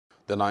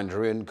The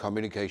Nigerian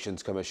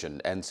Communications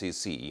Commission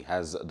 (NCC)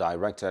 has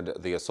directed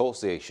the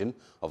Association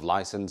of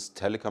Licensed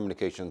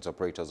Telecommunications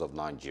Operators of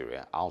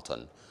Nigeria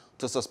 (ALTON)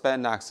 to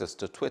suspend access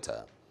to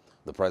Twitter.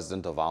 The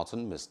president of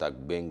ALTON, Mr.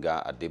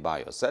 Gbenga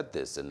Adebayo, said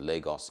this in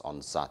Lagos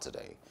on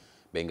Saturday.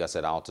 Gbenga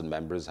said ALTON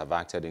members have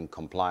acted in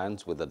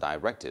compliance with the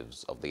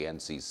directives of the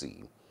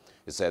NCC.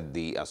 He said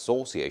the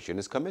association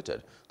is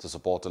committed to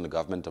supporting the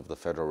government of the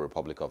Federal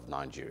Republic of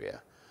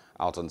Nigeria.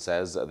 ALTON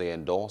says they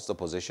endorse the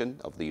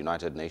position of the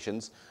United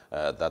Nations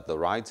that the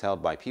rights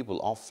held by people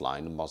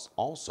offline must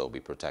also be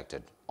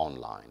protected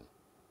online.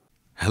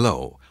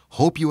 Hello,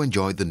 hope you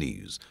enjoyed the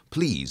news.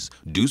 Please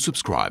do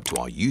subscribe to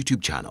our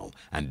YouTube channel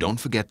and don't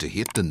forget to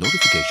hit the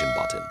notification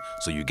button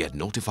so you get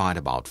notified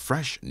about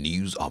fresh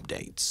news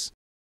updates.